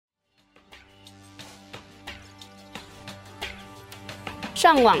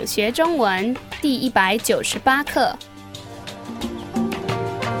上网学中文第198课。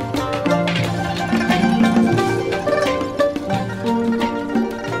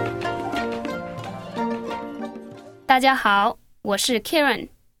大家好，我是 Karen。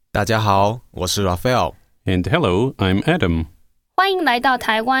大家好，我是 Raphael。 And hello, I'm Adam. 欢迎来到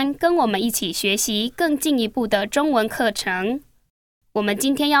台湾，跟我们一起学习更进一步的中文课程。我们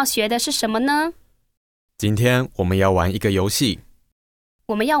今天要学的是什么呢？今天我们要玩一个游戏。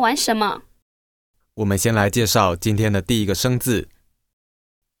我们要玩什么？我们先来介绍今天的第一个生字。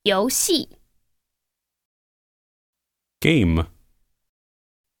游戏。 Game.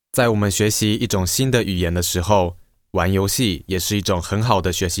 在我们学习一种新的语言的时候，玩游戏也是一种很好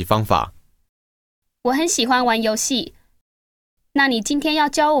的学习方法。我很喜欢玩游戏。那你今天要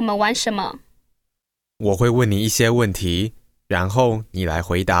教我们玩什么？我会问你一些问题，然后你来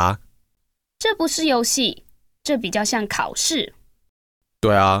回答。这不是游戏，这比较像考试。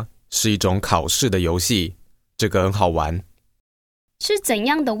对啊，是一种考试的游戏，这个很好玩。是怎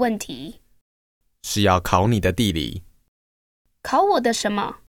样的问题？是要考你的地理。考我的什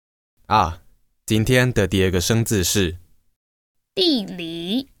么？啊，今天的第二个生字是地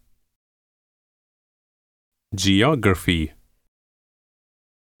理。 Geography.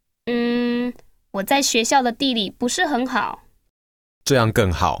 我在学校的地理不是很好。这样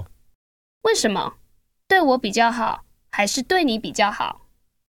更好。为什么？对我比较好，还是对你比较好？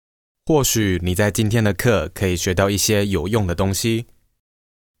或许你在今天的课可以学到一些有用的东西。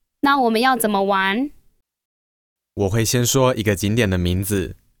那我们要怎么玩？我会先说一个景点的名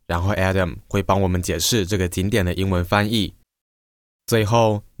字，然后 Adam 会帮我们解释这个景点的英文翻译。最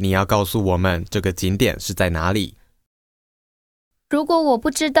后，你要告诉我们这个景点是在哪里。如果我不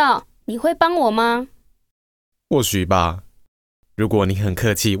知道，你会帮我吗？或许吧，如果你很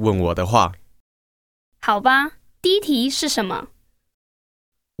客气问我的话。好吧，第一题是什么？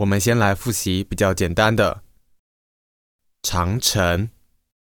我们先来复习比较简单的。长城。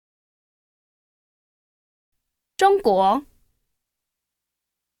中国。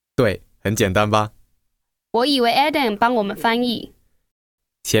对，很简单吧？我以为 Adam 帮我们翻译。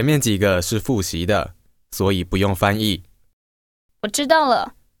前面几个是复习的，所以不用翻译。我知道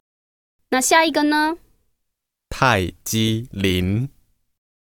了。那下一个呢？泰姬陵。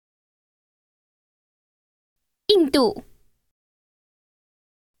印度。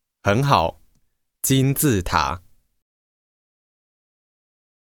很好。金字塔。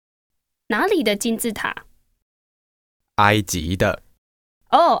哪里的金字塔？埃及的。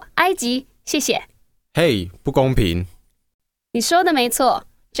哦，埃及，谢谢。嘿，不公平。你说的没错，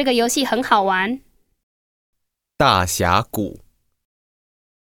这个游戏很好玩。大峡谷。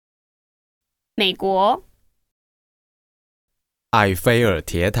美国。埃菲尔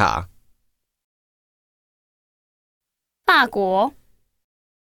铁塔。法国。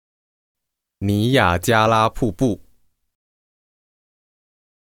尼亚加拉瀑布。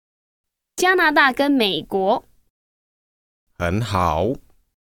加拿大跟美国。很好。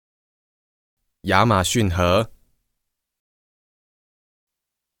亚马逊河。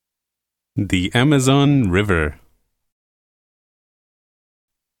The Amazon River.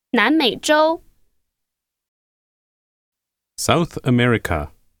 南美洲。South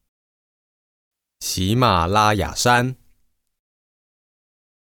America. 喜马拉雅山。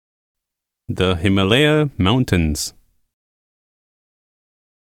The Himalaya Mountains.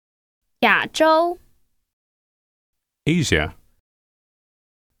 亚洲。Asia.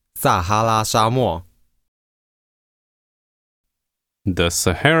 撒哈拉沙漠。The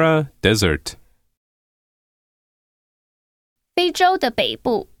Sahara Desert. 非洲的北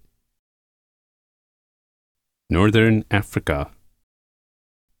部。Northern Africa.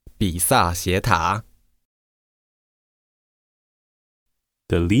 比萨斜塔。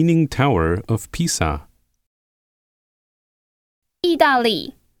The Leaning Tower of Pisa. 意大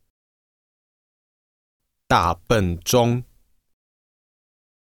利。大笨钟。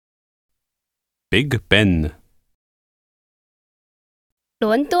Big Ben.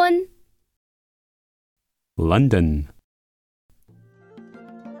 伦敦。London.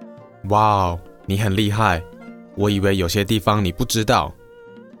 哇哦，你很厉害，我以为有些地方你不知道。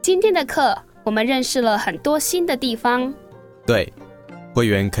今天的课，我们认识了很多新的地方。对，会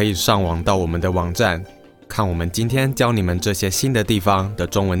员可以上网到我们的网站，看我们今天教你们这些新的地方的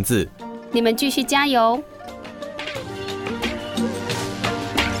中文字。你们继续加油！